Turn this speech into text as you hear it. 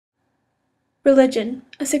Religion,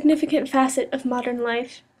 a significant facet of modern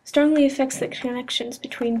life, strongly affects the connections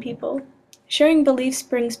between people. Sharing beliefs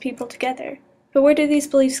brings people together. But where do these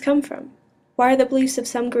beliefs come from? Why are the beliefs of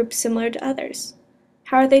some groups similar to others?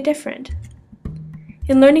 How are they different?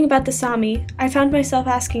 In learning about the Sami, I found myself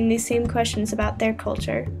asking these same questions about their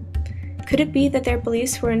culture. Could it be that their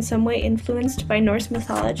beliefs were in some way influenced by Norse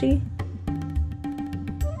mythology?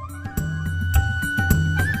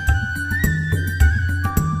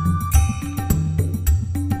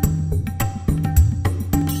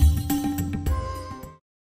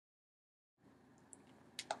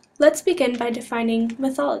 Let's begin by defining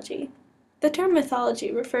mythology. The term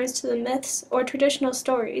mythology refers to the myths or traditional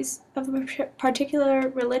stories of a particular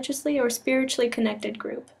religiously or spiritually connected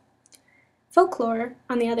group. Folklore,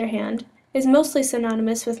 on the other hand, is mostly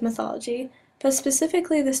synonymous with mythology, but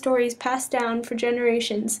specifically the stories passed down for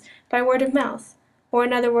generations by word of mouth, or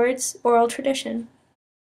in other words, oral tradition.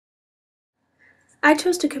 I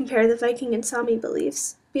chose to compare the Viking and Sami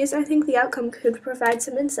beliefs because I think the outcome could provide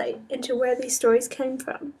some insight into where these stories came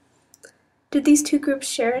from. Did these two groups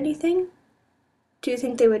share anything? Do you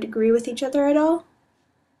think they would agree with each other at all?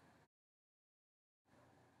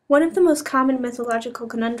 One of the most common mythological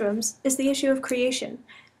conundrums is the issue of creation.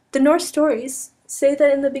 The Norse stories say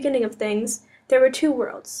that in the beginning of things, there were two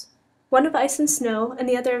worlds, one of ice and snow and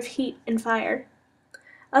the other of heat and fire.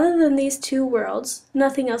 Other than these two worlds,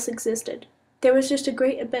 nothing else existed. There was just a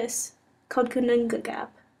great abyss, called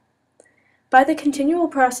Gap. By the continual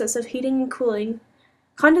process of heating and cooling,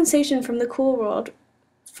 condensation from the cool world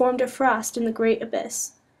formed a frost in the great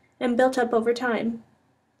abyss, and built up over time.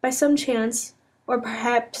 By some chance, or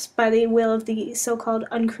perhaps by the will of the so-called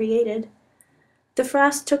uncreated, the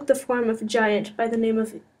frost took the form of a giant by the name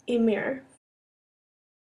of Ymir.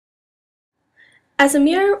 As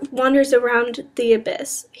Ymir wanders around the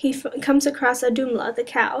abyss, he comes across Adumla the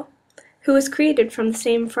cow, who was created from the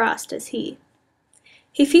same frost as he.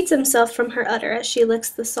 He feeds himself from her udder as she licks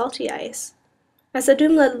the salty ice. As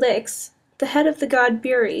Adumla licks, the head of the god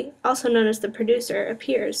Buri, also known as the producer,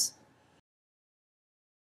 appears.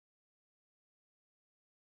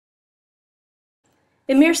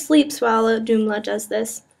 Ymir sleeps while Adumla does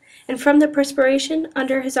this, and from the perspiration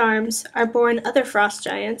under his arms are born other frost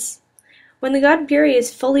giants. When the god Buri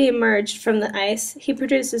is fully emerged from the ice, he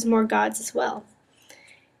produces more gods as well.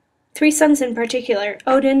 Three sons in particular,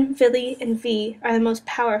 Odin, Vili, and Vi, are the most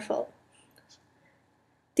powerful.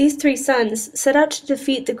 These three sons set out to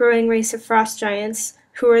defeat the growing race of frost giants,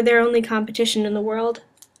 who are their only competition in the world.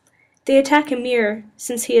 They attack Ymir,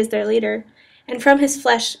 since he is their leader, and from his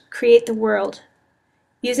flesh create the world,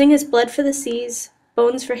 using his blood for the seas,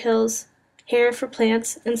 bones for hills, hair for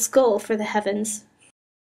plants, and skull for the heavens.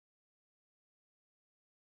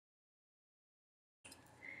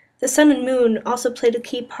 The sun and moon also played a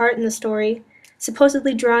key part in the story,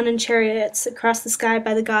 supposedly drawn in chariots across the sky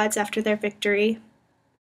by the gods after their victory.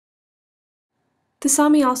 The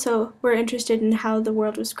Sami also were interested in how the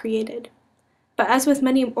world was created. But as with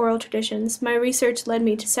many oral traditions, my research led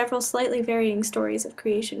me to several slightly varying stories of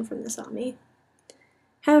creation from the Sami.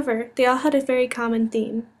 However, they all had a very common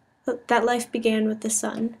theme, that life began with the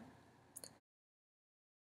sun.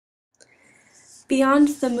 Beyond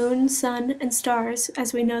the moon, sun, and stars,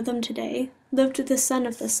 as we know them today, lived the son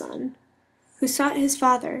of the sun, who sought his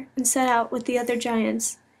father and set out with the other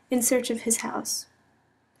giants in search of his house.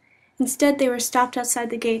 Instead, they were stopped outside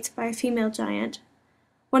the gates by a female giant,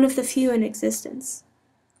 one of the few in existence.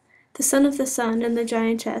 The son of the sun and the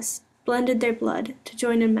giantess blended their blood to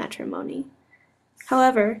join in matrimony.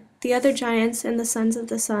 However, the other giants and the sons of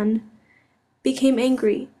the sun became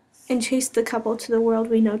angry and chased the couple to the world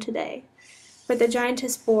we know today, where the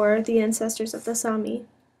giantess bore the ancestors of the Sami.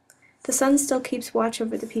 The sun still keeps watch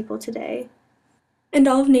over the people today, and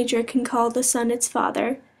all of nature can call the sun its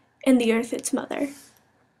father and the earth its mother.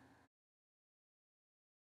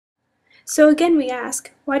 So again we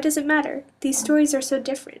ask, why does it matter? These stories are so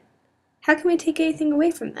different. How can we take anything away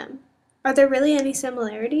from them? Are there really any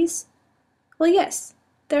similarities? Well, yes,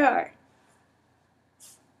 there are.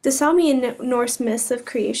 The Sami and Norse myths of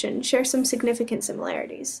creation share some significant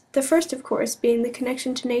similarities, the first, of course, being the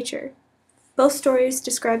connection to nature. Both stories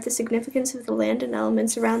describe the significance of the land and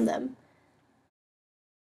elements around them.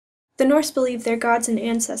 The Norse believe their gods and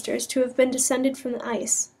ancestors to have been descended from the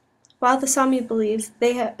ice, while the Sami believe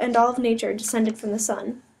they and all of nature descended from the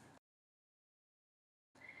sun.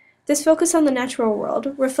 This focus on the natural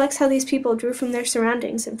world reflects how these people drew from their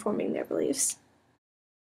surroundings in forming their beliefs.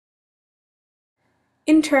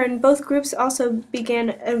 In turn, both groups also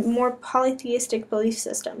began a more polytheistic belief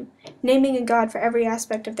system, naming a god for every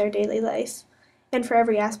aspect of their daily life, and for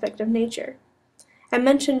every aspect of nature. I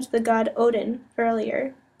mentioned the god Odin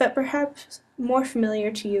earlier, but perhaps more familiar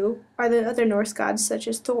to you are the other Norse gods such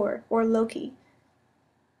as Thor or Loki.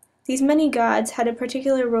 These many gods had a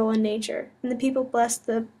particular role in nature, and the people blessed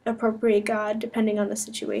the appropriate god depending on the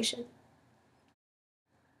situation.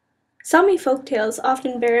 Sami folktales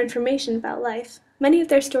often bear information about life. Many of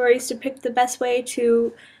their stories depict the best way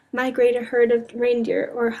to migrate a herd of reindeer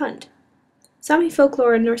or hunt. Sami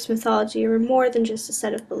folklore and Norse mythology are more than just a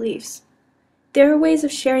set of beliefs. They are ways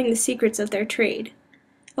of sharing the secrets of their trade,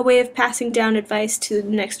 a way of passing down advice to the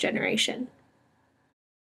next generation.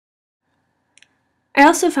 I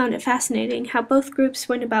also found it fascinating how both groups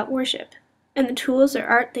went about worship, and the tools or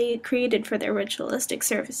art they created for their ritualistic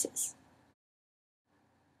services.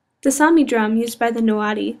 The Sami drum used by the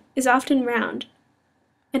Noati is often round,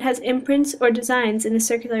 and has imprints or designs in a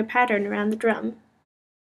circular pattern around the drum.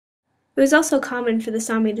 It was also common for the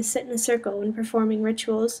Sami to sit in a circle when performing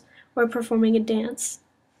rituals or performing a dance.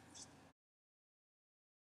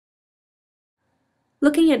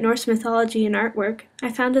 Looking at Norse mythology and artwork,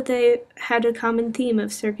 I found that they had a common theme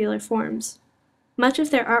of circular forms. Much of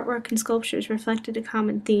their artwork and sculptures reflected a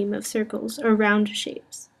common theme of circles or round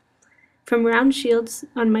shapes. From round shields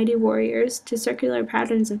on mighty warriors to circular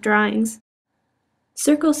patterns of drawings,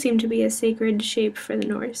 circles seem to be a sacred shape for the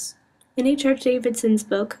Norse. In H.R. Davidson's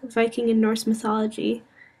book, Viking and Norse Mythology,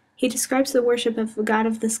 he describes the worship of the god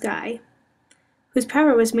of the sky, whose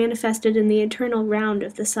power was manifested in the eternal round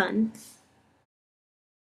of the sun.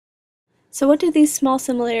 So what do these small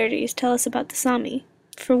similarities tell us about the Sami?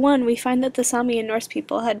 For one, we find that the Sami and Norse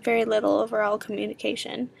people had very little overall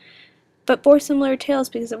communication, but bore similar tales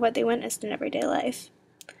because of what they witnessed in everyday life.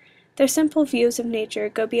 Their simple views of nature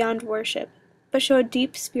go beyond worship, but show a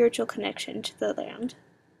deep spiritual connection to the land.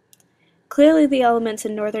 Clearly the elements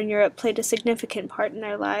in Northern Europe played a significant part in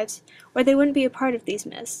their lives, or they wouldn't be a part of these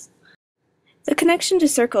myths. The connection to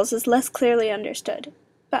circles is less clearly understood,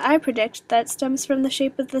 but I predict that stems from the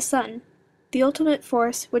shape of the sun, the ultimate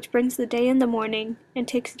force which brings the day in the morning and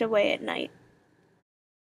takes it away at night.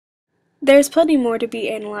 There is plenty more to be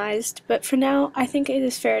analyzed, but for now I think it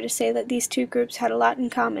is fair to say that these two groups had a lot in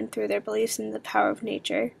common through their beliefs in the power of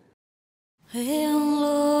nature.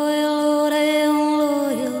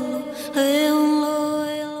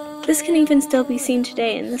 This can even still be seen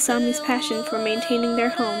today in the Sami's passion for maintaining their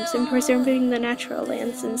homes and preserving the natural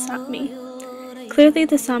lands in Sami. Clearly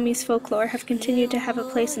the Sami's folklore have continued to have a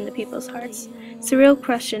place in the people's hearts, so the real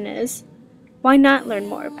question is, why not learn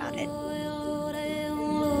more about it?